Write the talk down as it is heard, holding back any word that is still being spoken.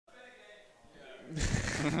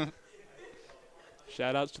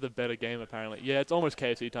Shoutouts to the better game, apparently. Yeah, it's almost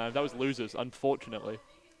KFC time. That was losers, unfortunately.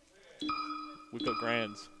 We've got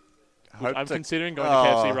grands. I'm considering going to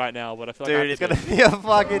KFC right now, but I feel like dude, it's going to be a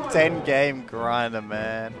fucking 10-game grinder,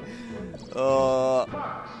 man. Oh.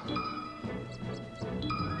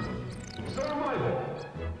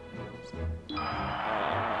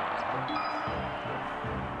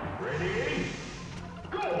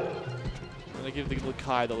 I'm going to give the little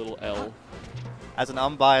Kai the little L. As an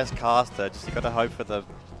unbiased caster, just you got to hope for the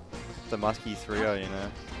musky 3-0, you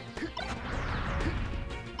know.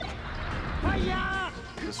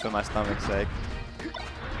 Just for my stomach's sake.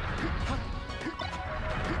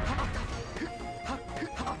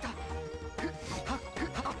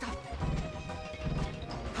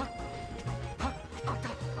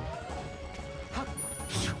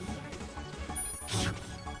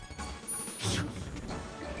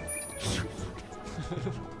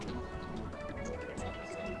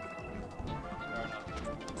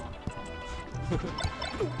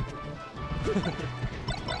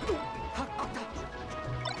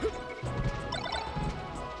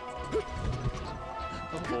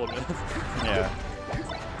 I'm bored, man. Yeah.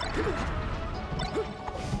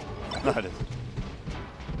 No, it isn't.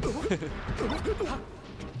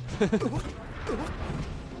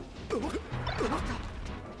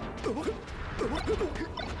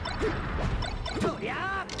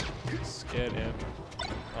 Scared him.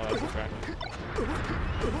 Oh, that's a crack.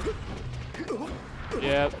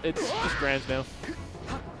 Yeah, it's just grands now.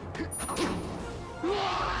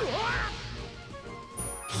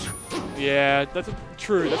 Yeah, that's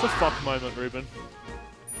true. That's a fuck moment, Ruben.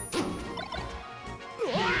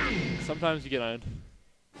 Sometimes you get owned.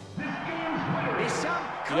 You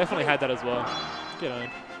definitely had that as well. Get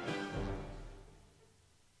owned.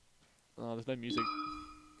 Oh, there's no music.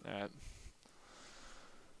 Alright.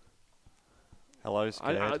 Hello,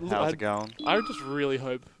 Scared. How's it going? I just really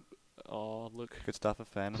hope... Oh, look. Good stuff, a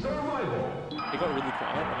fan. It got really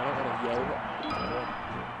quiet, and I don't want to yell.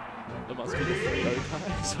 It must be the 3-0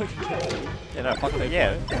 guy, so I can get it. Yeah, no, fuck that,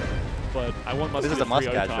 yeah. But I want This is a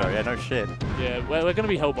Muscat show, yeah, no shit. Yeah, we're going to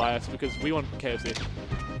be hell biased because we want KFC.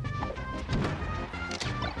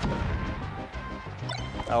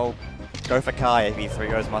 I'll go for Kai if he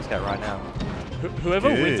 3-0s Muscat right now. Whoever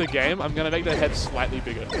wins a game, I'm going to make their head slightly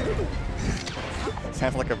bigger.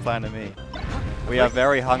 Sounds like a plan to me. We are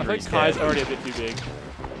very hungry. I think Kai's already a bit too big.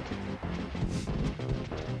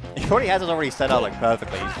 He already has us already set up like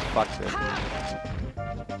perfectly. He fucks it.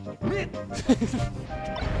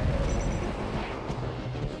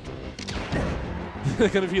 They're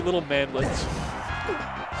going to be little manlets.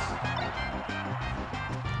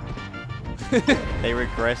 They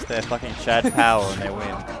regress their fucking Chad power and they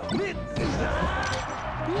win.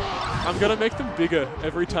 I'm going to make them bigger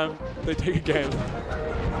every time they take a game.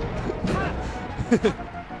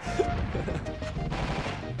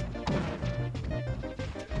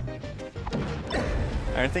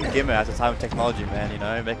 I don't think Gimmer has the time of technology, man, you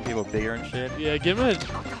know, making people bigger and shit. Yeah, Gimmer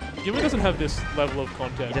doesn't have this level of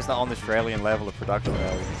content. He's just not on the Australian level of production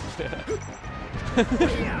value. Yeah.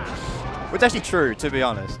 Which is actually true, to be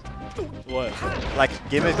honest. What? Like,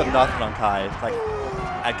 Gimmer's got nothing on Kai, like,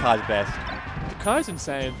 at Kai's best. Kai's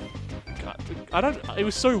insane. It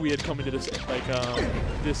was so weird coming to this, like,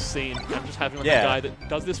 this scene and just having like a guy that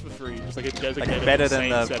does this for free, just like a designated like better than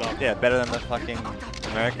the setup. Yeah, better than the fucking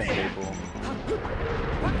American people.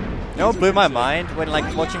 You know what blew my mind when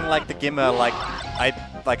like watching like the Gimmer like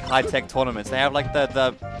high tech tournaments? They have like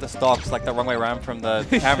the stocks like the wrong way around from the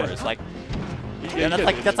cameras. Like, yeah,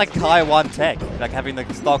 that's like Kai 1 tech, like having the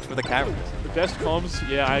stocks for the cameras. The best comms,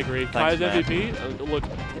 yeah, I agree. Thanks, Kai's MVP, look,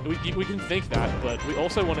 we can think that, but we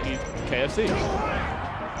also want to eat KFC.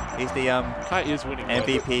 He's the Kai is winning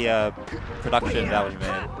MVP production value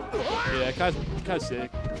man. Yeah, Kai's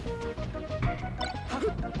sick.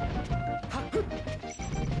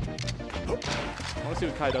 I want to see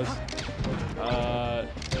what Kai does.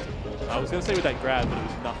 I was going to say with that grab, but it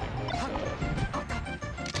was nothing.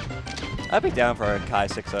 So. I'd be down for a Kai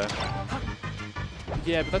 6-0.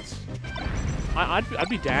 Yeah, but that's... I'd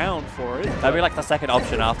be down for it. That'd be like the second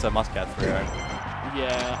option after Muscat 3-0.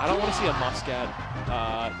 Yeah, I don't want to see a Muscat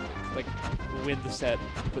like win the set,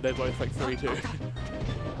 but they're both like 3-2.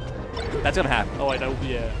 That's going to happen. Oh, I know,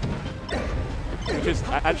 yeah. Which is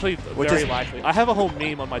actually very likely. I have a whole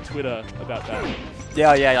meme on my Twitter about that.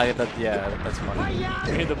 Yeah, that's funny. Me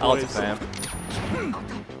and the I was a boys. fan.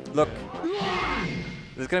 Look,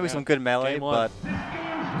 there's going to be some good melee, but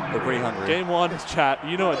we're pretty hungry. Game 1, chat.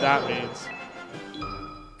 You know what that means.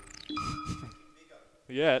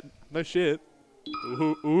 Yeah, no shit.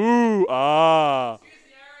 Ooh, ah.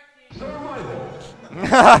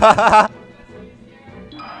 I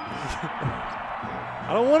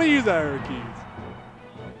don't want to use arrow keys.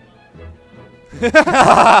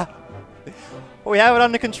 We have it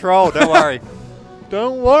under control. Don't worry.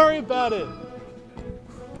 Don't worry about it.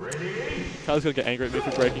 Kyle's gonna get angry at me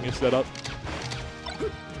for breaking his setup.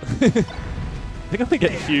 I think I'm gonna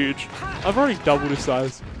get huge. I've already doubled his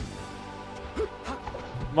size.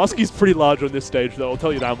 Muskie's pretty large on this stage, though. I'll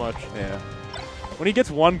tell you that much. Yeah. When he gets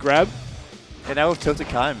one grab, yeah, now we've tilted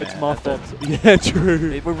Kai, man. it's my fault. Yeah,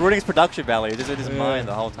 true. We're ruining his production value. This is his mind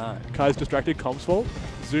the whole time. Kai's distracted. Com's fault.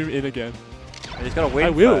 Zoom in again. And he's got to win. I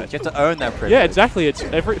will. First. You have to earn that privilege. Yeah, exactly. It's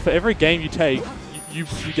for every game you take, you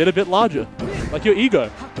get a bit larger, like your ego.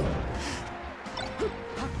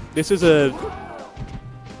 This is a.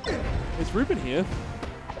 Is Ruben here?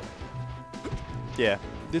 Yeah.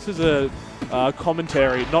 This is a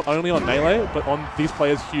commentary not only on Melee, but on these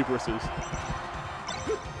players' hubrises.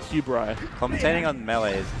 Hubri. Commentating on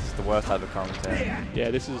Melee is the worst type of commentary.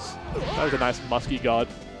 Yeah, that was a nice musky guard.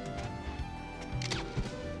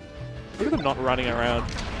 Look at them not running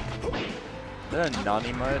around. Is that a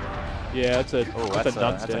nunny mode? Yeah, that's a that's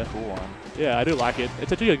nun a stare. cool one. Yeah, I do like it.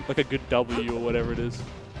 It's actually like a good W or whatever it is.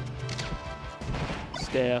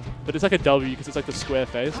 Stare. But it's like a W because it's like the square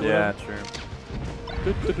face. Yeah, true.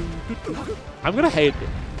 I'm going to hate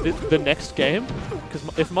the next game because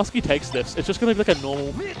if Muskie takes this, it's just going to be like a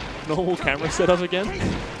normal camera setup again.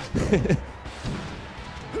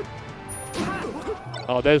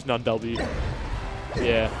 Oh, there's none W.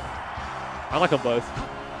 Yeah. I like them both.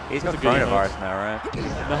 He's got coronavirus now, right?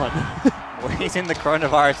 None. Well, he's in the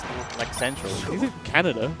coronavirus, like, central. He's in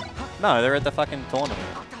Canada. No, they're at the fucking tournament.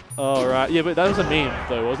 Oh, right. Yeah, but that was a meme,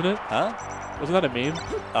 though, wasn't it? Huh? Wasn't that a meme?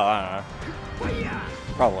 Oh, I don't know.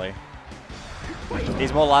 Probably.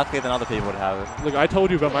 He's more likely than other people would have it. Look, I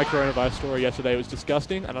told you about my coronavirus story yesterday. It was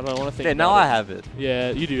disgusting, and I don't want to think yeah, about now it. I have it.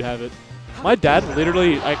 Yeah, you do have it. My dad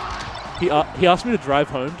literally, like, he asked me to drive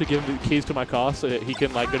home to give him the keys to my car so that he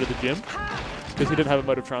can, like, go to the gym. Because he didn't have a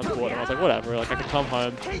mode of transport, and I was like, whatever, like, I can come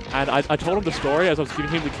home. And I told him the story as I was giving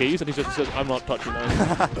him the keys, and he just says, I'm not touching those.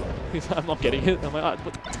 He's like, I'm not getting it. I'm like,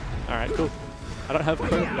 alright, cool. I don't have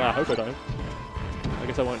coronavirus. No, I hope I don't. I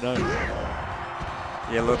guess I won't know.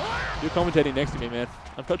 Yeah, look. You're commentating next to me, man.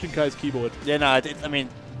 I'm touching Kai's keyboard. Yeah, no, I mean...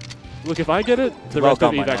 Look, if I get it, the rest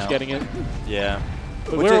of EVAC's getting it. Yeah.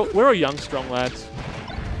 But we're all young, strong lads.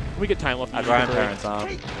 We get time off. Our grandparents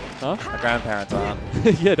aren't. Huh? Our grandparents aren't.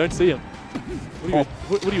 Yeah, don't see them.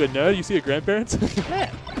 What are you, a nerd? You see your grandparents? Yeah.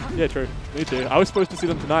 Yeah, true. Me too. I was supposed to see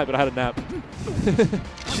them tonight, but I had a nap.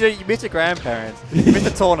 You missed your grandparents. You missed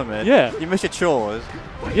the tournament. Yeah. You missed your chores.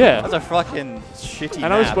 Yeah. That's a fucking shitty And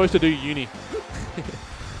nap. I was supposed to do uni.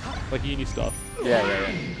 Like uni stuff.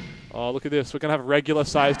 Yeah. Oh, look at this. We're going to have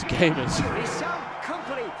regular-sized gamers.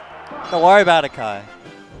 Don't worry about it, Kai.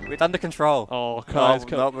 It's under control. Oh, Kai's...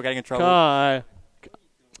 No, we're getting in trouble. Kai.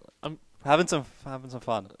 I'm having some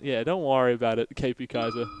fun. Yeah, don't worry about it, KP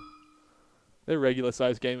Kaiza. They're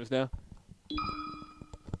regular-sized gamers now.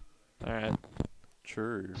 All right.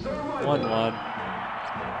 True. 1-1.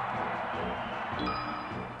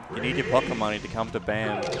 You need your pocket money to come to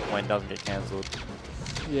BAM when it doesn't get cancelled.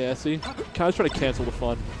 Yeah, see? Kai's trying to cancel the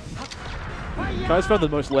fun. Kai's found the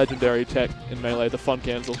most legendary tech in Melee, the fun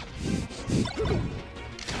cancel.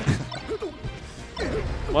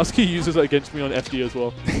 Muskie uses it against me on FD as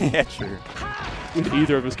well. Yeah, true. With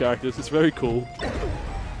either of his characters. It's very cool.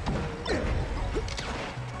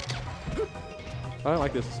 I don't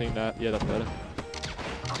like this seeing that. Yeah, that's better.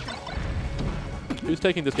 Who's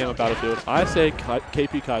taking this game of Battlefield? I say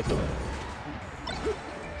KP Kaiza.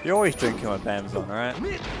 You're always drinking when BAM's on, right?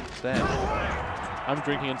 Damn. I'm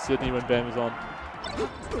drinking in Sydney when BAM is on.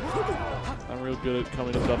 I'm real good at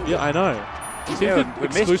coming to stuff. Yeah, I know. You seem to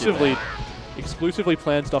exclusively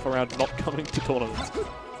plan stuff around not coming to tournaments.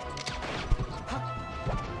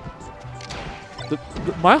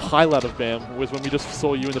 My highlight of BAM was when we just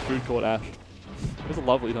saw you in the food court, Ash. It was a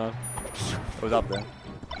lovely time. I was up there.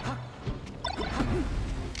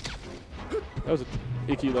 That was an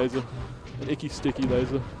icky laser. An icky, sticky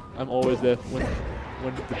laser. I'm always there when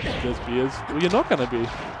there's beers. Well, you're not going to be.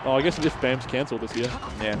 Oh, I guess if BAM's cancelled this year.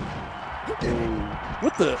 Yeah. Ooh.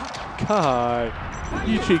 What the? Kai.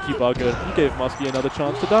 You cheeky bugger. You gave Muskie another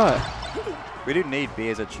chance to die. We do need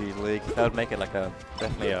beers at Cheese League. That would make it like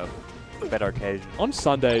definitely a better occasion. On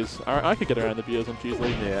Sundays, I could get around the beers on Cheese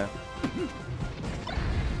League. Yeah.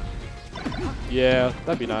 Yeah,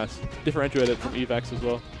 that'd be nice. Differentiate it from evacs as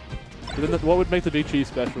well. But then what would make the big cheese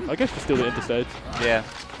special? I guess just steal the interstage. Yeah.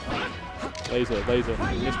 Laser.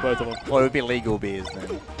 Miss both of them. Well, it would be legal beers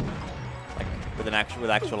then. Like with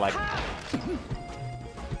actual like.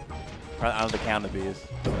 Under the counter beers.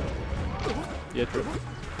 Yeah, true.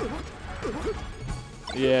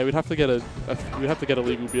 Yeah, we'd have to get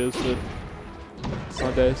illegal beers for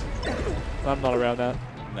Sundays. I'm not around that.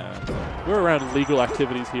 No. We're around legal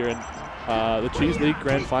activities here in the Cheese League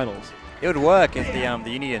Grand Finals. It would work if the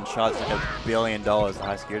union charged like $1 billion to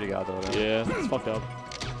high security guards or whatever. Yeah, it's fucked up.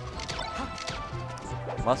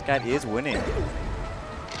 Muscat is winning.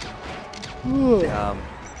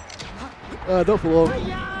 Not for long.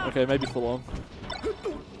 Okay, maybe for long.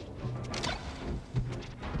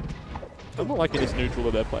 I'm not liking this neutral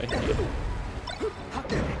that they're playing here.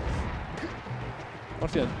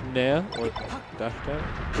 What's the nair or dash attack?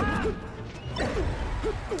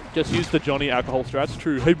 Just use the Johnny alcohol strats.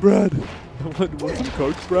 True. Hey, Brad. Want some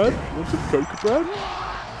Coke, Brad? Want some Coke, Brad?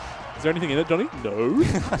 Is there anything in it, Johnny? No.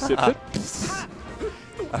 Sip it.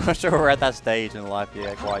 I'm not sure we're at that stage in life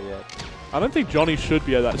yet, quite yet. I don't think Johnny should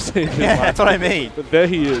be at that stage in Yeah, life. that's what I mean. But there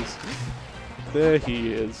he is. There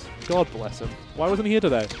he is. God bless him. Why wasn't he here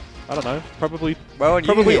today? I don't know.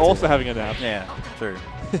 Probably also having a nap. Yeah, true.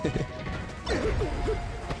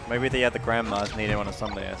 Maybe the grandmas need him on a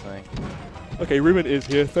Sunday, I think. Okay, Ruben is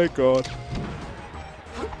here. Thank God.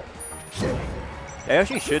 They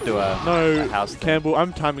actually should do a house thing. Campbell,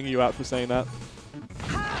 I'm timing you out for saying that.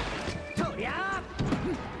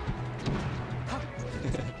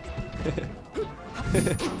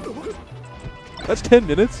 That's 10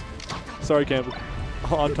 minutes. Sorry, Campbell.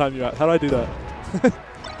 I'll time you out. How do I do that?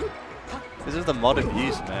 This is the mod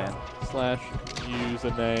abuse, man. /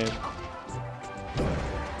 username.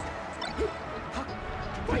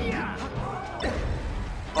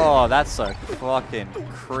 Oh, that's so fucking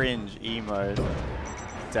cringe emo.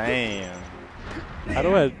 Damn. How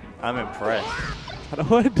do I... I'm impressed. How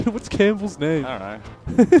do I do... What's Campbell's name? I don't know.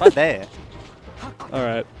 It's right there.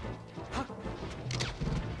 Alright.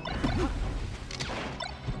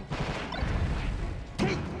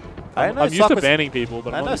 I'm used to banning people,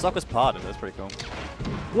 but I know Sock was part of it. That's pretty cool.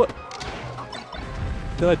 What?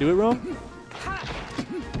 Did I do it wrong?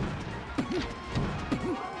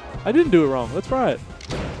 I didn't do it wrong. That's right.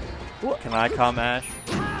 What? Can I come, Ash?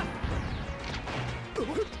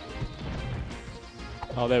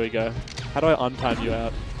 Oh, there we go. How do I untime you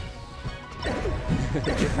out?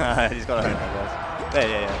 He's got a home, I guess. There,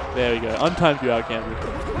 yeah. There we go. Untimed you out, Campbell.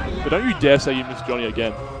 But don't you dare say you missed Johnny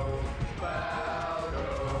again.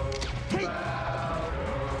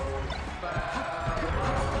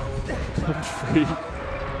 I'm free.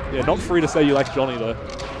 Yeah, not free to say you like Johnny, though.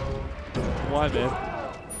 Why, man?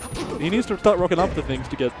 He needs to start rocking up to things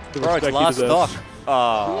to get the respect he deserves. Stock.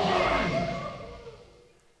 Oh.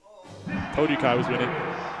 Told you Kai was winning.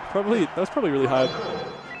 That was probably really hard.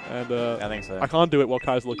 And I think so. I can't do it while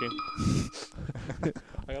Kai's looking.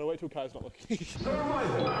 I gotta wait till Kai's not looking.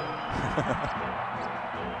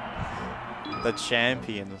 The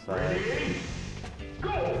champion side.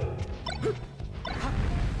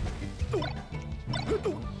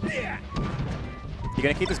 You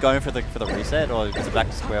gonna keep this going for the reset, or is it back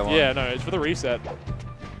to square one? Yeah, no, it's for the reset.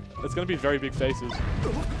 It's gonna be very big faces.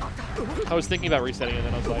 I was thinking about resetting, and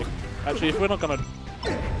then I was like, actually, if we're gonna do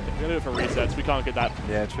it for resets, we can't get that.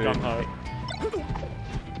 Yeah, true. gung-ho.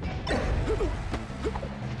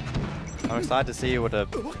 I'm excited to see what a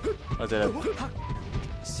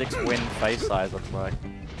 6-win face size looks like.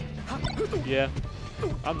 Yeah,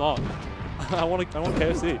 I'm not. I want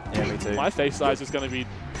KFC. Yeah, me too. My face size is gonna be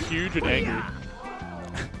huge and angry.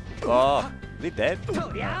 Oh, is he dead?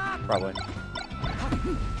 Probably.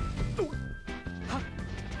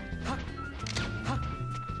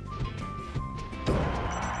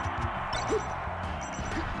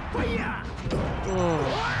 Oh.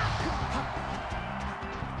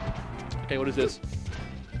 Okay, what is this?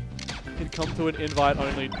 He'd come to an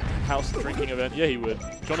invite-only house drinking event. Yeah, he would.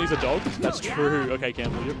 Johnny's a dog? That's true. Okay,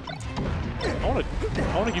 Campbell. I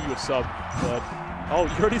want to give you a sub, but oh,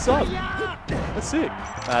 you already subbed. That's sick.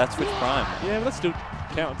 That's Twitch Prime. Yeah, but that still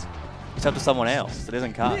counts. It's up to someone else. It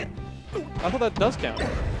doesn't count. I thought that does count.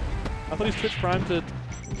 I thought he's Twitch Prime to.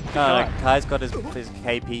 No, Kai's got his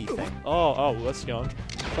KP thing. Oh, well, that's young.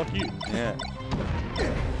 Fuck you. Yeah.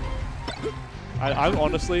 I'm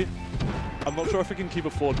honestly, I'm not sure if I can keep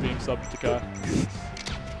afford being subbed to Kai.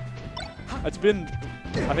 It's been,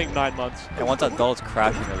 I think, 9 months. And once that dollar's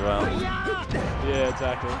crashing as well. Yeah,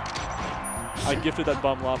 exactly. I gifted that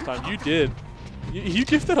bum last time. You did. You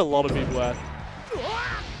gifted a lot of people, Ash.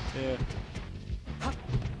 Yeah.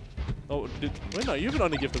 Oh, wait, no, you've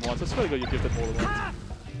only gifted once. I swear to God, you've gifted more than once.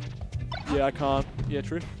 Yeah, I can't. Yeah,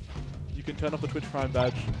 true. You can turn off the Twitch Prime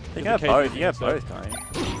badge. You can have both. You can have both, can't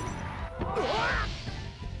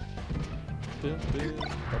you? Do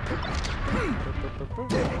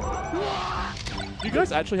you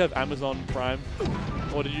guys actually have Amazon Prime?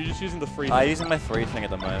 Or are you just using the free thing? I'm using my free thing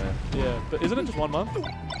at the moment. Yeah, but isn't it just 1 month?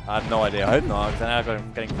 I have no idea. I hope not, because then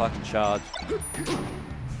I'm getting fucking charged. I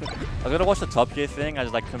was gonna watch the Top Gear thing, I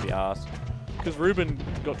just like couldn't be asked. Because Ruben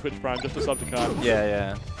got Twitch Prime just to sub to Kai. Yeah,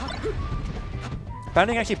 yeah.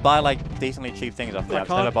 Apparently you can actually buy like decently cheap things off there. I've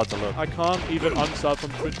never bothered to look. I can't even unsub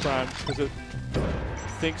from Twitch Prime because it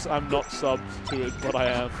thinks I'm not subbed to it, but I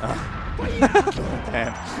am.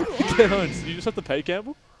 Damn. You just have to pay,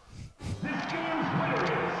 Campbell?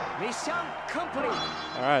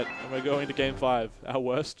 Alright, and we're going to game 5. Our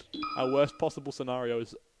worst possible scenario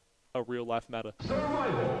is a real life matter.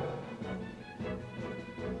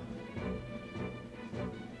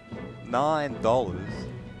 $9.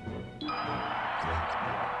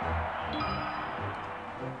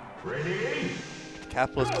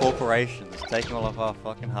 Capitalist corporations taking all of our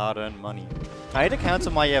fucking hard-earned money. I need to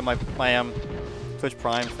cancel my Twitch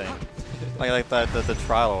Prime thing, like the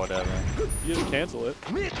trial or whatever. You didn't cancel it.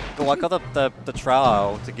 Well, I got the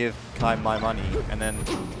trial to give Kai my money, and then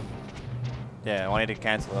yeah, I need to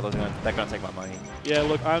cancel it. Otherwise they're gonna take my money. Yeah,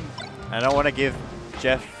 look, I don't want to give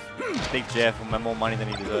Big Jeff more money than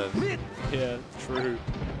he deserves. Yeah, true.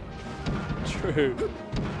 True.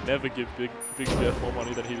 Never give Big Jeff more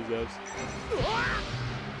money than he deserves.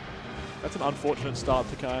 That's an unfortunate start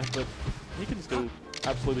to Kai, but he can still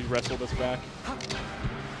absolutely wrestle this back.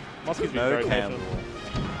 Muskie's been very patient.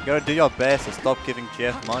 You gotta do your best to stop giving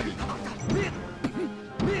Jeff money.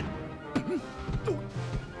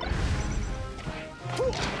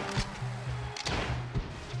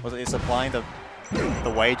 Was it supplying the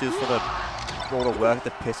wages for all the work,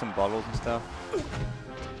 the piss and bottles and stuff?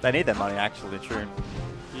 They need their money, actually, true.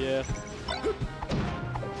 Yeah.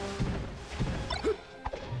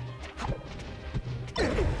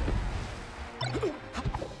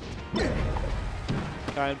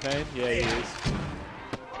 Kai in pain? Yeah, he is.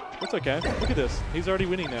 It's okay. Look at this. He's already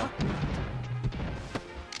winning now.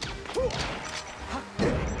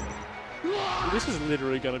 This is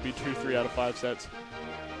literally going to be 2-3 out of 5 sets.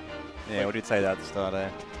 Yeah, we did say that at the start, eh?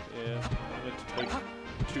 Yeah, I meant to take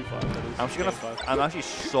 2-5. That is. I'm actually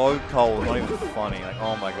so cold, not even funny. Like,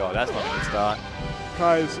 oh my god, that's not a good start.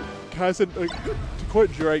 Kai's said, to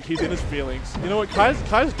quote Drake, he's in his feelings. You know what? Kai's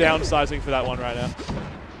downsizing for that one right now.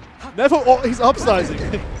 Never. Oh, he's upsizing.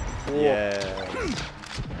 Yeah.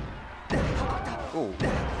 Ooh.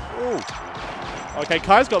 Ooh. Okay,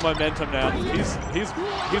 Kai's got momentum now.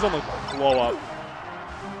 He's on the blow up.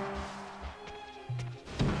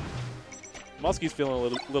 Muskie's feeling a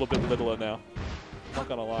little bit littler now. Not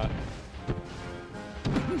gonna lie.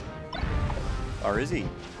 Or is he?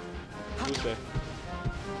 We'll see.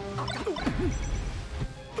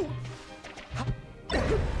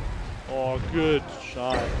 Oh, good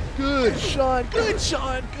shine. Good shine. Good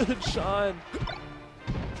shine. Good shine.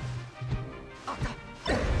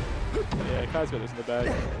 Yeah, Kai's got this in the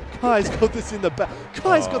bag. Kai's got this in the bag.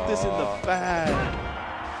 Kai's got this in the bag.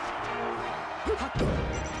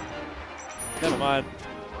 Never mind.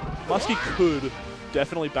 Muskie could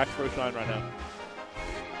definitely back throw shine right now.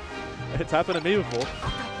 It's happened to me before.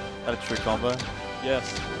 That a true combo?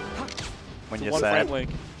 Yes. When it's you're sad. One frame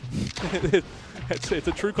link. It's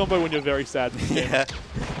a true combo when you're very sad. Yeah.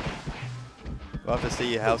 We'll have to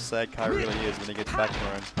see how sad Kai really is when he gets back to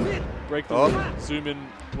him. Break the zoom in.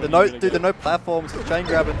 The no platforms, the chain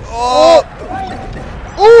grabbing. Oh!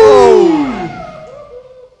 Ooh!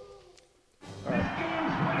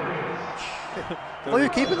 Well, you're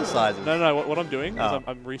keeping the sizes. No. What I'm doing is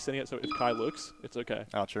I'm resetting it so if Kai looks, it's okay.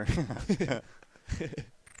 Oh, true.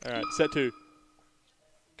 All right, set 2.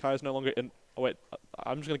 Kai's no longer in. Oh wait,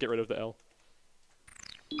 I'm just gonna get rid of the L.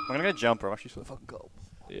 I'm gonna go jumper. I'm actually so fucking cold.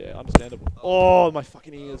 Yeah, understandable. Oh, my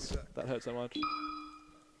fucking ears. That hurt so much.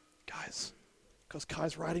 Guys, because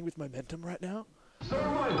Kai's riding with momentum right now. I'm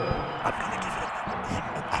gonna give him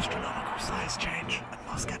an astronomical size change, and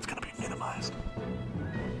Muscat's gonna be minimized.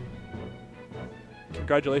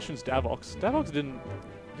 Congratulations, Davox. Davox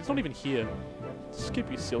he's not even here. Skip,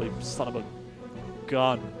 you silly son of a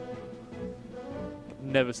gun.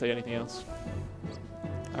 Never say anything else.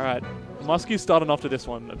 Alright, Muskie's starting off to this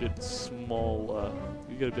one a bit smaller.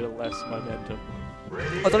 You get a bit of less momentum. Oh,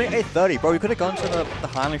 it's only 8:30, bro. We could have gone to the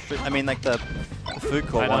Hartley Street. I mean, like the food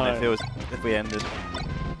court one if we ended.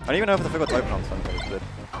 I don't even know if the food court's open on Sundays, but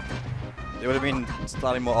it would have been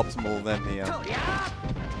slightly more optimal than the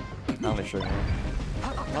Hartley Street.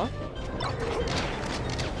 Huh?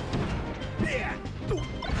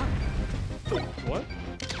 What?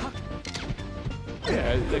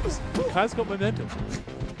 Yeah, Kai's got momentum.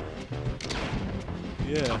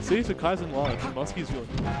 Yeah, see, so Kai's in large. Muskie's doing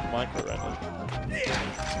micro right now.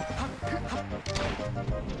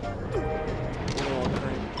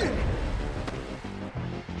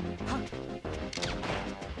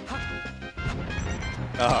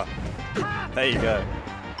 Oh, there you go.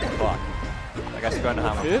 Fuck. I guess we're going to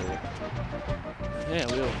hammer. Fit?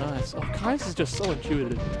 Yeah, real nice. Oh, Kai's is just so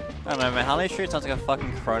intuitive. I don't know, man. Hartley Street sounds like a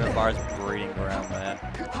fucking coronavirus breeding ground, man.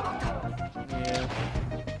 Yeah.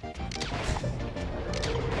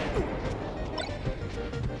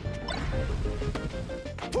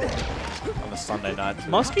 On a Sunday night. Too.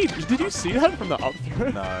 Muskie, did you see that from the up throw?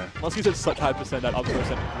 No. Muskie's at such high percent that up throw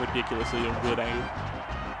sent ridiculously in weird angle.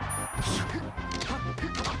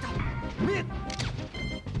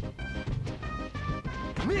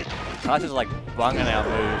 Kai's just like bunging out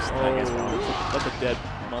moves. That's a dead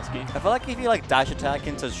Muskie. I feel like if you like dash attack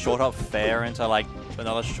into short up fair into like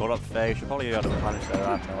another short up fair, you should probably be able to punish that.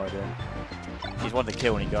 I have no idea. He just wanted to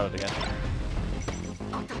kill and he got it again.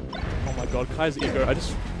 Oh my god, Kai's ego. I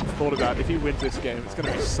just thought about if he wins this game, it's going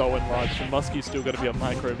to be so enlarged, and Muskie's still going to be a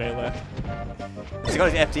micro melee. He's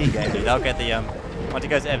got his FD game, dude. They'll get the once he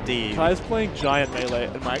goes FD. Kai's playing giant melee,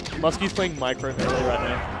 and Muskie's playing micro melee right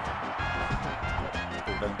now.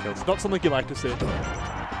 It's not something you like to see.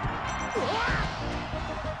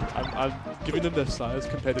 I'm giving them their size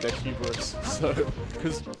compared to their hubris. So,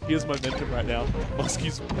 because here's momentum right now.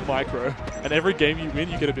 Muskie's micro, and every game you win,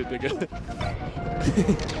 you get a bit bigger.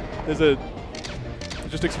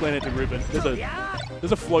 Just explain it to Ruben.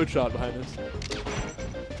 There's a flow chart behind this.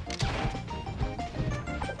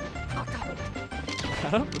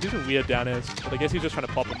 These are weird down airs, but I guess he's just trying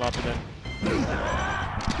to pop them up and then.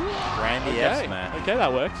 Randy S, man. Okay,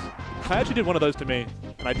 that works. Kai actually did one of those to me,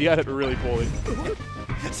 and I DI'd it really poorly.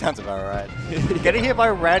 Sounds about right. Getting hit by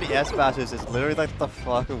Randy S smashes is literally like the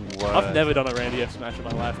fucking worst. I've never done a Randy F smash in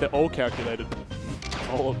my life. They're all calculated.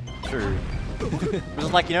 All of them. True.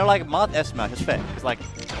 It's like, you know, like Mar' F smash is fair. It's like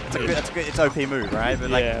it's OP move, right?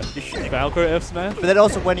 But like, yeah. Falco F smash. But then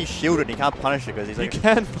also when he's shielded, he can't punish it because he's like. You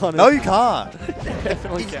can punish. No, you can't.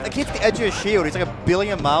 Definitely He's can. like hits the edge of your shield. He's like a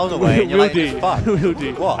billion miles away. And you're like, fuck. Will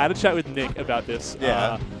D. What? I had a chat with Nick about this.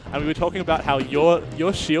 Yeah. And we were talking about how your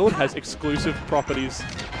shield has exclusive properties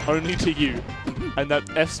only to you. And that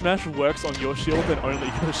F smash works on your shield and only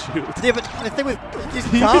your shield. Yeah, but the thing with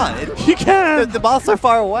you can't. You can. The bar's so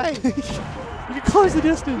far away. You can close the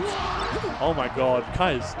distance. Oh my god,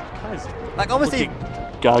 Kai's like obviously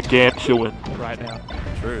gargantuan right now.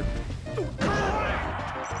 True.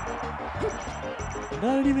 That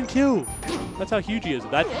didn't even kill. That's how huge he is.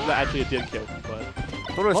 That actually did kill,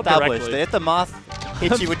 but sort of established that if the mask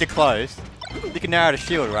hits you with the close, you can narrow the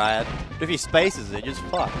shield, right? But if he spaces it, you're just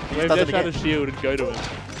fucked. Maybe they try to shield and go to him.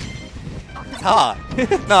 It's hard.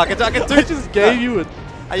 No, I can do. I just gave you a.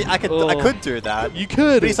 I could do that. You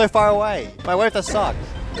could. But he's so far away. My wave does sucks.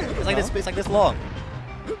 It's like this. It's like this long.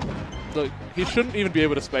 Look, he shouldn't even be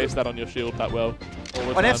able to space that on your shield that well.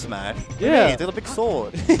 On F smash. Yeah. There's a big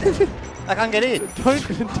sword. I can't get in.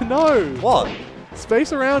 Don't know. What?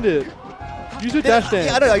 Space around it. Use your dash dance.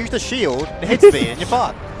 Yeah, I don't know. I use the shield. It hits me, and you're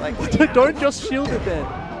fucked. Like. Don't just shield it then.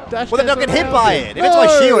 Dash well, then I'll get hit around by it. If it's my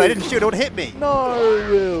shield, I didn't shield. It would hit me. No,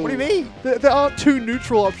 Will. What do you mean? There aren't two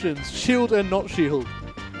neutral options: shield and not shield.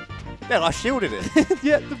 Yeah, I shielded it.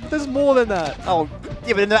 Yeah, there's more than that. Oh,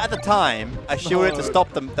 yeah, but at the time, I shielded to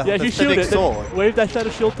stop the big sword. Wave dash out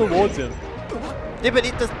a shield towards him. Yeah, but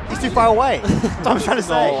he's too far away. That's what I'm trying to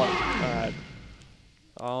say. Alright.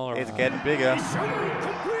 Alright. It's getting bigger.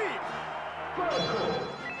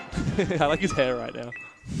 I like his hair right now.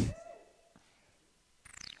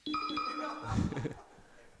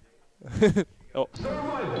 Oh.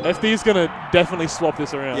 FD's gonna definitely swap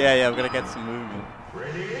this around. Yeah, we're gonna get some movement.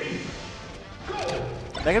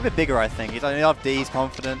 They're a bit bigger, I think. He's only off D, he's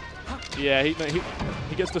confident. Yeah, he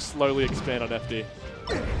gets to slowly expand on FD.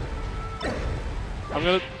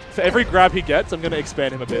 For every grab he gets, I'm gonna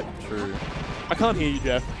expand him a bit. True. I can't hear you,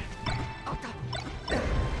 Jeff.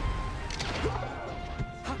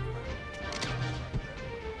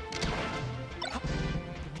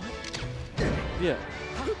 Yeah.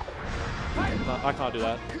 No, I can't do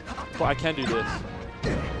that. But I can do this.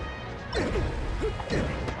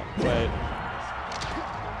 Wait.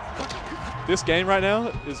 This game right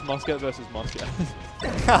now is Muscat versus Muscat.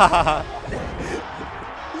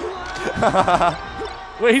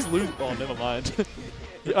 Wait, he's losing. Oh, never mind.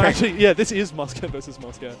 Actually, yeah, this is Muscat versus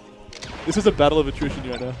Muscat. This is a battle of attrition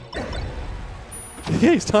right now.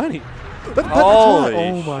 Yeah, he's tiny. Holy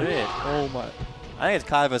oh my. shit. Oh my. I think it's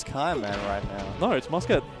Kai versus Kai, man, right now. No, it's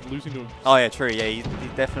Muscat losing to him. Oh, yeah, true. Yeah, he's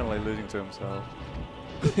definitely losing to himself.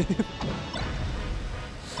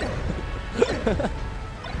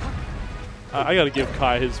 I gotta give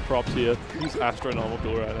Kai his props here. He's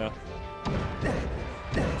astronomical right now.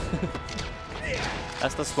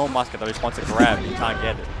 That's the small Muscat that just wants to grab. You can't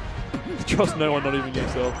get it. Trust no one, not even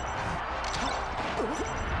yourself.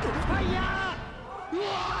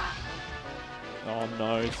 Oh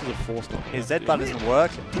no, this is a forced one. His Z button isn't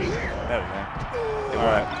working. There we go.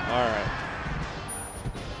 Alright, alright.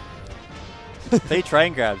 3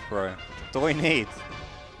 train grabs, bro. That's all he needs.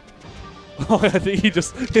 Oh, I think he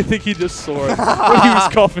just saw it when he was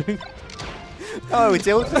coughing. Oh, he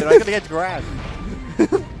tilted it. I gotta get grabbed.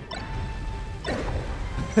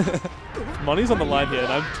 Money's on the line here,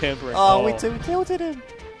 and I'm tampering. Oh, we tilted him.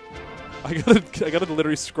 I gotta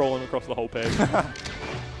literally scroll him across the whole page.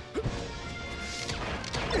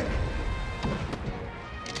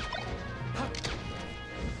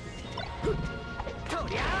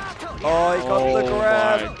 Oh, he got the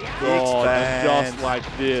grab. My God, and just like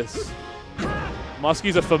this.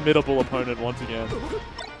 Muskie's a formidable opponent once again.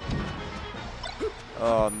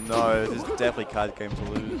 Oh no, this is definitely Kai's game to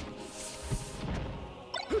lose.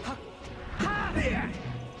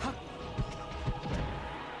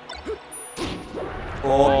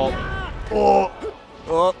 Oh. Oh.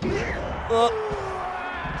 Oh. Oh.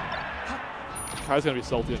 Kai's gonna be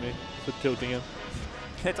salty at me for tilting him.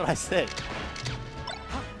 That's what I said.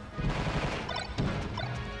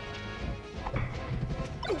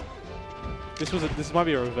 This might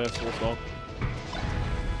be a reverse force dog.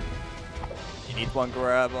 He needs one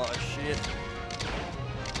grab. Oh shit.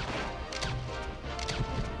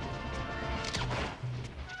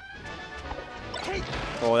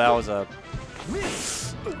 Oh, that was a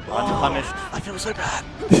unpunished. I feel so bad.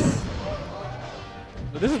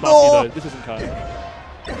 This is Muskie though. This isn't Kai.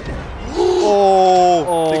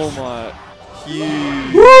 Oh my!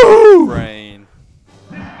 Huge brain.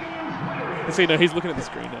 See, no, he's looking at the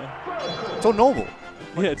screen now. It's all normal.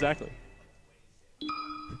 Yeah, exactly.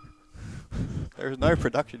 There's no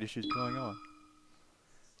production issues going on.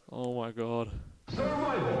 Oh my God.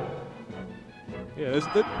 Yeah, there's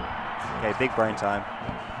the. Okay, big brain time.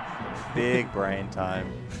 Big brain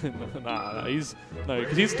time. Nah,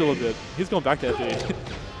 because he's still a bit. He's gone back to FD.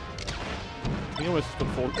 He almost got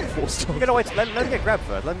forced on. You gotta wait. Let him get grabbed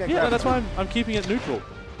first. Let him get Yeah, grabbed. that's why I'm keeping it neutral.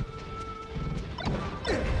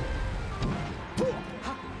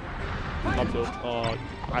 Up tilt. Oh,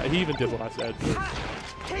 he even did what I said.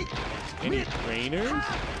 Any trainers?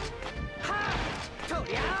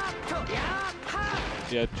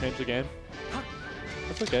 Yeah, change the game.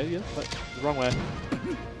 That's okay, yeah. But the wrong way.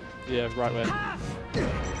 Yeah, right way.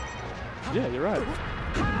 Yeah, you're right.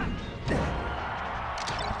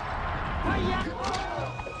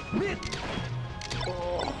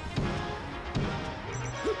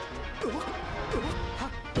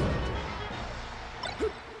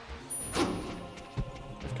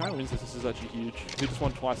 If Kai wins this is actually huge. He just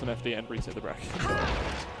won twice on FD and reset the bracket.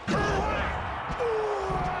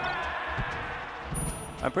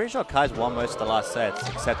 I'm pretty sure Kai's won most of the last sets,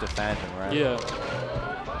 except the Phantom, right? Yeah.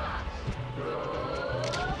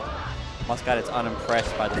 Muscat is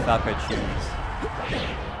unimpressed by the Falco cheese.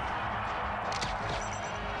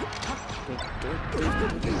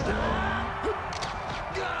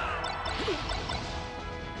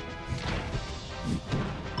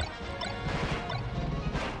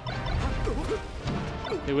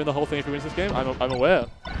 He'll win the whole thing if he wins this game. I'm aware.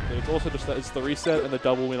 It's also just that it's the reset and the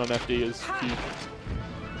double win on FD is huge.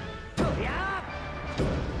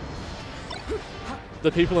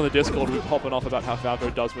 The people in the Discord will be popping off about how Falco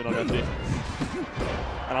does win on FD.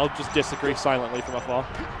 And I'll just disagree silently from afar.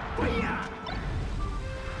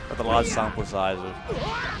 With a large sample size of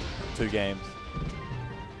 2 games.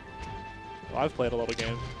 Well, I've played a lot of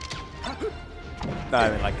games. No, I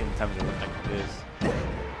mean like in terms of like this.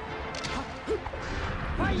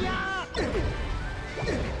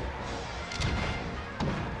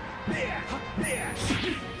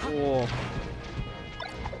 Oh.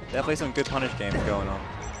 Definitely some good punish games going on.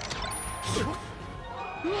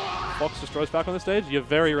 Fox destroys back on the stage? You're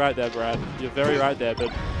very right there, Brad. You're very right there,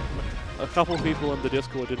 but a couple of people in the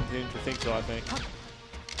Discord didn't seem to think so, I think.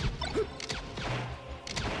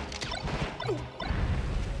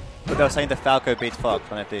 But they were saying the Falco beats Fox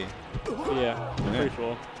on FD. Yeah, I'm pretty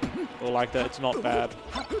sure. Or like that, it's not bad.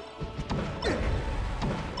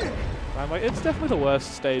 I'm like, it's definitely the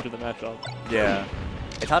worst stage of the matchup. Yeah.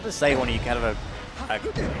 It's hard to say when you kind of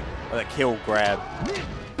a kill grab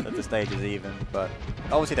that the stage is even, but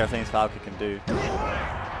obviously there are things Falco can do.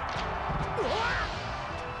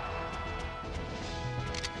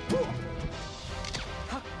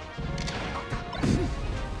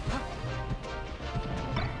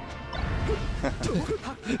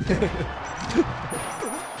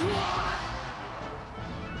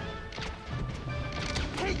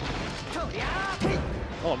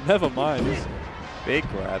 Oh, never mind. Big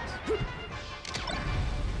grabs.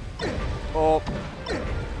 Oh.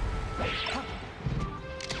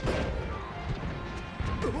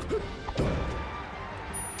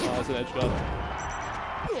 Oh, that's an edge guard.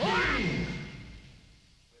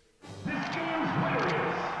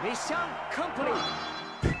 Mission complete.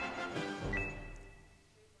 That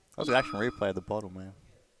was an action replay at the bottom, man.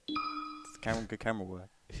 It's good camera work.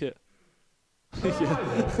 Yeah.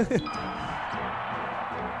 Yeah.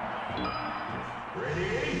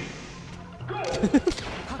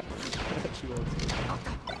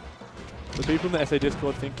 The people in the SA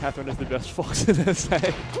Discord think Catherine is the best fox in SA.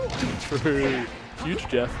 True. Huge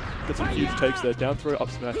Jeff. Got some huge takes there. Down throw up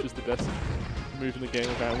smash is the best move in the game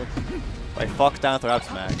apparently. Like Fox down throw up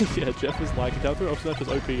smash. Yeah, Jeff was like, down throw up smash is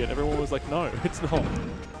OP, and everyone was like, no, it's not.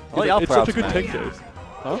 Well, the up It's throw such a up good smash. take days.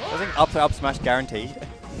 Huh? I think up throw up smash guaranteed.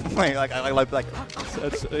 like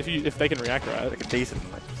It's, if they can react right. like a decent.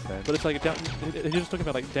 But it's like down. You're just talking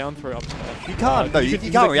about like down throw up smash. You can't. No, you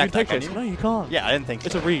can't react take that, days. can No, you? you can't. Yeah, I didn't think so.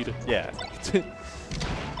 It's a read. Yeah.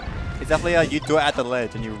 It's definitely you do it at the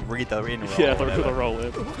ledge and you read the in roll. Yeah, the roll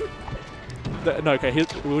in. No, okay,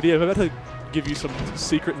 Woody, I'm about to give you some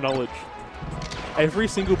secret knowledge. Every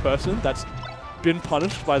single person that's been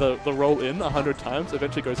punished by the roll in 100 times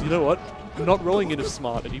eventually goes, you know what? Not rolling in is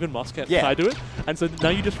smart, and even Muscat Yeah. can I do it? And so now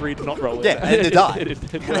you just read not rolling. Yeah, and they die. It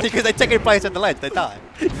works. Because they take it place at the ledge, they die.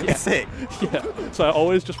 It's sick. Yeah, so I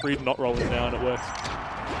always just read not rolling now, and it works.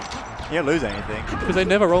 You don't lose anything. Because they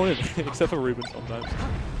never roll in, except for Ruben sometimes.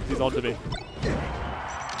 He's on to me.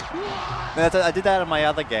 I did that in my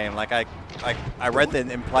other game. Like I read them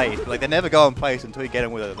in place, but like they never go in place until you get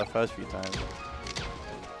them with it the first few times.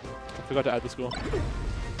 I forgot to add the score.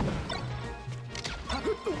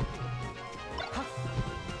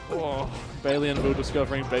 Oh, Bailey and Will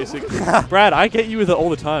discovering basic. Brad, I get you with it all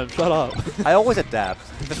the time. Shut up. I always adapt.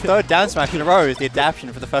 The third down smash in a row is the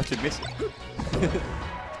adaptation for the first two misses.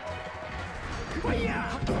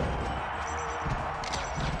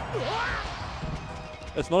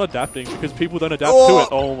 It's not adapting because people don't adapt Oh! to it.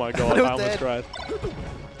 Oh my god, I was I almost dead. cried.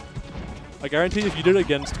 I guarantee if you did it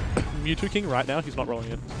against Mewtwo King right now, he's not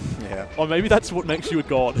rolling in. Yeah. Or maybe that's what makes you a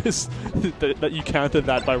god, is that you countered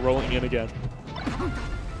that by rolling in again.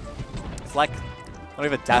 It's like not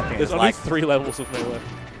even adapting. There's It's only like 3 levels of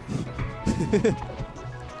melee.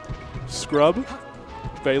 Scrub,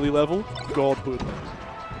 Bailey level, Godhood.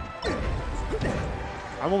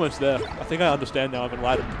 I'm almost there. I think I understand now. I've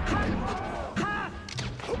enlightened.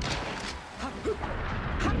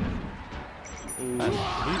 Ooh,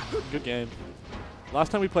 good game.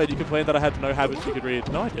 Last time we played, you complained that I had no habits you could read.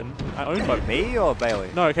 No, I didn't. I owned you. me or Bailey?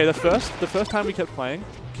 No, okay, the first time we kept playing,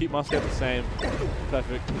 keep Muscat the same.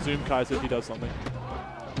 Perfect. Zoom Kaiza if he does something.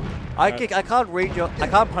 I can't read your. I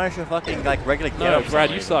can't punish your fucking like regular get No, up for Brad,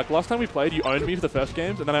 some you reason. suck. Last time we played, you owned me for the first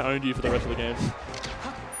games, and then I owned you for the rest of the games.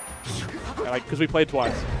 Like, because we played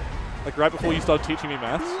twice. Like, right before you started teaching me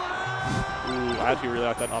maths. Ooh, I actually really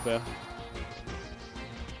like that up air.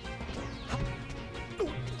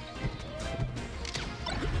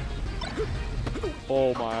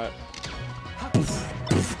 Oh my.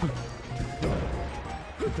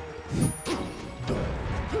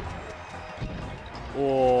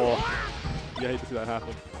 Oh. Yeah, I hate to see that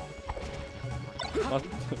happen.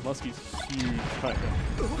 Muskie's huge right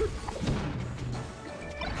now.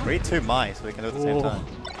 Read 2 mice so we can do it at the same time.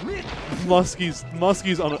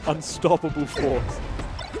 Muskie's on an unstoppable force.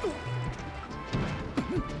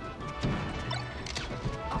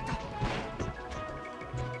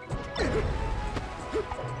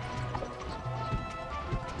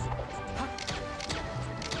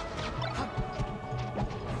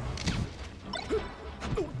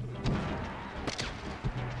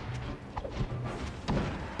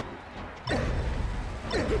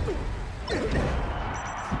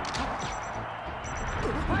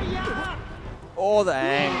 Oh, the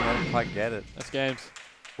ang. I didn't quite get it. That's games.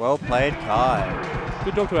 Well played, Kai.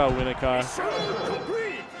 Good job to our winner, Kai.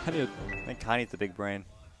 I need I think Kai needs a big brain.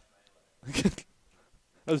 that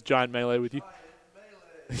was giant melee with you.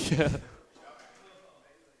 Yeah.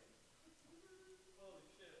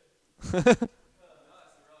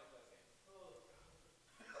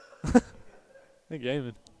 They're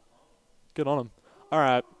gaming. Good on them. All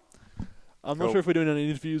right. I'm not Cool. sure if we're doing any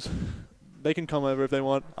interviews. They can come over if they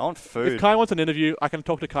want. I want food. If Kai wants an interview, I can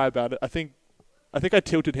talk to Kai about it. I think I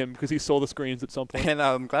tilted him because he saw the screens at some point. And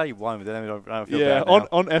I'm glad you won, but then I don't feel Yeah, bad now.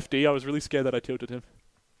 on FD, I was really scared that I tilted him.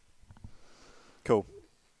 Cool.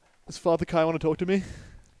 Does Father Kai want to talk to me?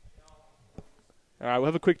 All right, we'll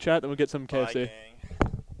have a quick chat, then we'll get some KFC.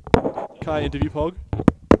 Kai, interview Pog.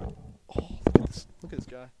 Oh, look at this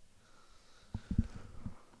guy.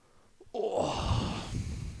 Oh.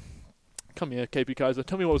 Come here, KP Kaiza.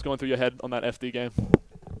 Tell me what was going through your head on that FD game.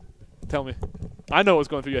 Tell me. I know what was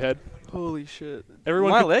going through your head. Holy shit.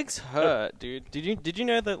 Everyone My could- legs hurt, dude. Did you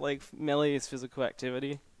know that like melee is physical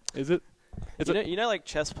activity? Is it? You know like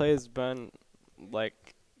chess players burn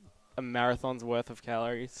like a marathon's worth of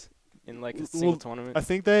calories in like a single tournament. I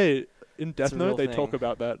think they in Death a Note real they thing. talk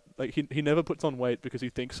about that. Like he never puts on weight because he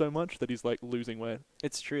thinks so much that he's like losing weight.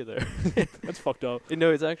 It's true though. That's fucked up.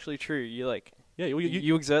 No, it's actually true. You like Yeah,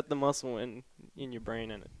 you exert the muscle in your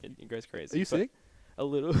brain and it goes crazy. Are you But sick? A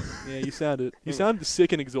little. Yeah, you sound it. You sound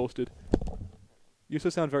sick and exhausted. You also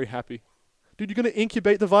sound very happy. Dude, you're gonna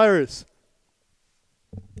incubate the virus.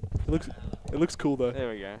 It looks cool though. There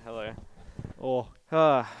we go. Hello. Oh,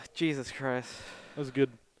 Ah, Jesus Christ. that was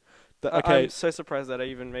good. Okay, I'm so surprised that I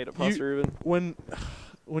even made it past Ruben.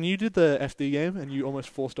 when you did the FD game and you almost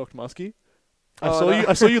four-stocked Muskie, Oh, no.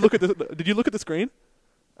 I saw you look at the. Did you look at the screen?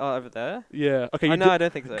 Oh, over there? Yeah. Okay. Oh, You no, I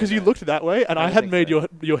don't think so. because you no. looked that way, and I I don't had think made so.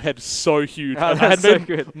 your head so huge, Oh, and I had that's so made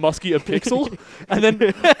good. Muskie a pixel, and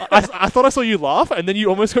then I thought I saw you laugh, and then you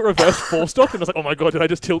almost got reverse four-stocked, and I was like, oh my god, did I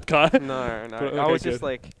just tilt Kai? No. But, I okay, was just good.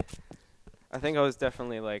 like, I think I was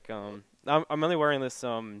definitely like, I'm only wearing this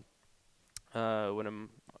when I'm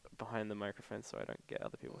behind the microphone so I don't get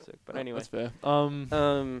other people sick. But anyway, That's fair.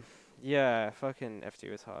 yeah, fucking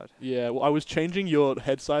FD was hard. Yeah. Well, I was changing your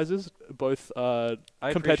head sizes both I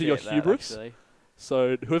compared to your appreciate that, hubris. actually.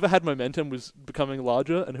 So whoever had momentum was becoming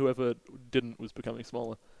larger, and whoever didn't was becoming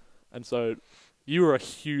smaller. And so you were a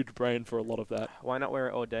huge brain for a lot of that. Why not wear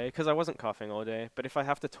it all day? Because I wasn't coughing all day. But if I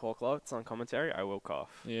have to talk lots on commentary, I will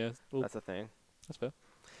cough. Yeah. Well, That's the thing. that's fair.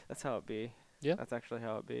 That's how it be. Yeah. That's actually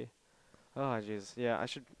how it be. Oh jeez. Yeah, I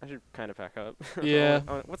should kind of pack up. Yeah.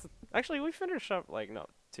 Actually, we finished up like not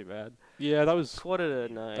too bad. Yeah, that was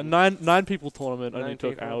 8:45. a nine people tournament. Only 9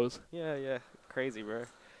 took people. hours. Yeah. Crazy, bro.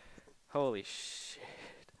 Holy shit.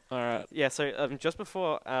 All right. Yeah, so just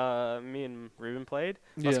before me and Ruben played,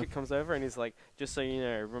 Yeah. Muscat comes over and he's like, just so you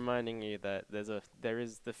know, reminding you that there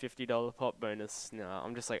is the $50 pot bonus now.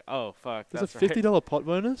 I'm just like, oh fuck, There's that's a $50 pot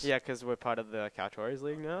bonus. right. Yeah, because we're part of the CouchWarriors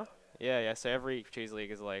League now. Yeah. So every cheese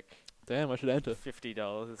league is like Damn, I should enter.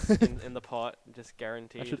 $50 in the pot, just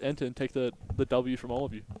guaranteed. I should enter and take the W from all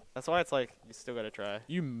of you. That's why it's like you still got to try.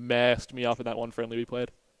 You messed me up in that one friendly we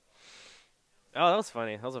played. Oh, that was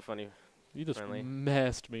funny. That was a funny. You just Friendly.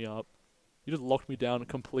 messed me up. You just locked me down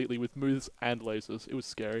completely with moves and lasers. It was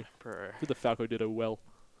scary. Bro. Did the Falco did well.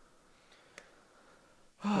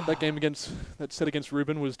 That game that set against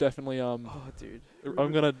Ruben was definitely Oh, dude.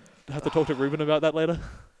 I'm gonna have to talk to Ruben about that later.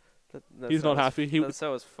 He's not happy. That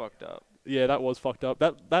was fucked up. Yeah, that was fucked up.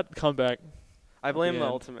 That comeback. I blame the end.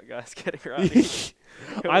 ultimate guys getting right.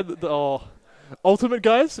 Ultimate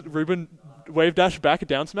guys. Ruben wave dash back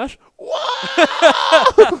down smash.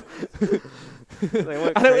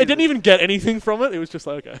 It didn't even get anything from it. It was just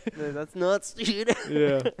like okay. No, that's nuts, dude.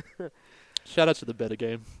 Yeah. Shout out to the better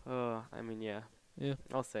game. Oh, I mean, yeah. Yeah.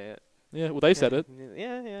 I'll say it. Yeah. Well, they said it.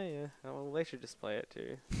 Yeah. Oh, well, they should just play it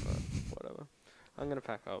too. But whatever. I'm gonna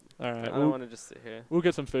pack up. All right. I don't want to just sit here. We'll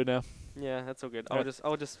get some food now. Yeah, that's all good. Alright.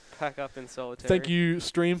 I'll just pack up in solitary. Thank you,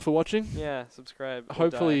 stream, for watching. Yeah, subscribe. or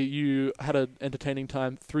Hopefully die. you had an entertaining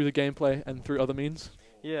time through the gameplay and through other means.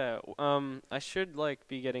 Yeah. I should like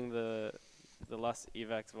be getting the last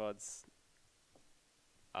evacs VODs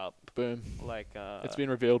up. Boom. Like It's been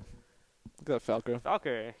revealed. Look at that Falco.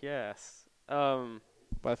 Falco. Yes.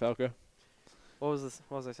 Bye, Falco. What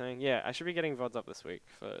was I saying? Yeah, I should be getting VODs up this week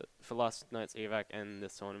for last night's evac and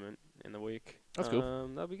this tournament in the week. That's cool.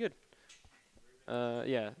 That'll be good.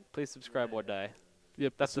 Yeah, please subscribe or die.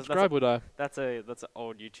 Yep, That's subscribe or die. That's an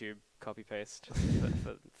old YouTube copy paste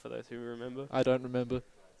for those who remember. I don't remember.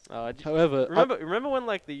 Do However, remember when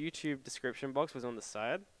like the YouTube description box was on the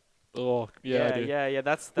side? oh yeah, I do. Yeah.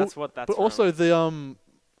 That's what that's. But from. also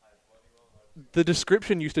the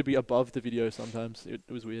description used to be above the video sometimes. It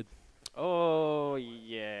was weird. Oh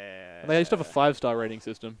yeah. They used to have a 5-star rating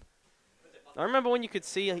system. I remember when you could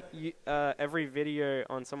see every video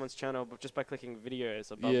on someone's channel, but just by clicking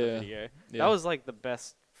videos above the video. Yeah. That was like the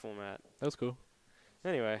best format. That was cool.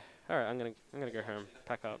 Anyway, all right, I'm gonna go home,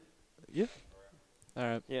 pack up. Yeah. All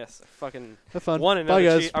right. Yes, fucking Have fun. want Bye,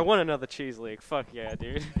 another. guys. I want another cheese league. Fuck yeah,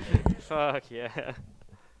 dude. Fuck yeah.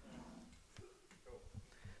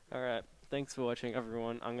 All right. Thanks for watching,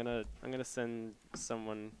 everyone. I'm gonna send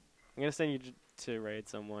someone. I'm gonna send you to raid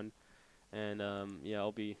someone, and yeah,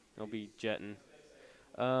 I'll be jetting.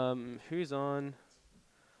 Who's on?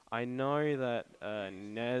 I know that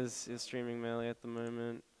Nez is streaming Melee at the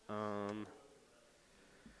moment.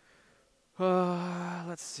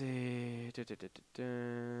 Let's see.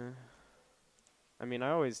 I mean,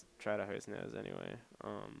 I always try to host Nez anyway,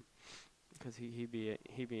 cause he be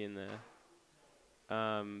in there.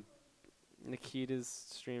 Nikita's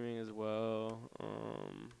streaming as well.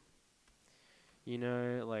 You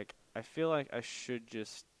know, like I feel like I should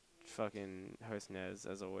just fucking host Nez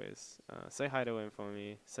as always. Say hi to him for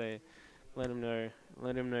me. Let him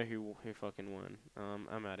know who fucking won.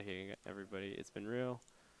 I'm out of here, everybody. It's been real.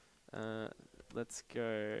 Let's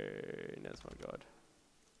go. Nez, my god.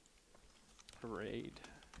 Raid.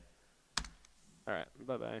 Alright,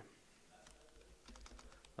 bye bye.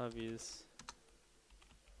 Love yous.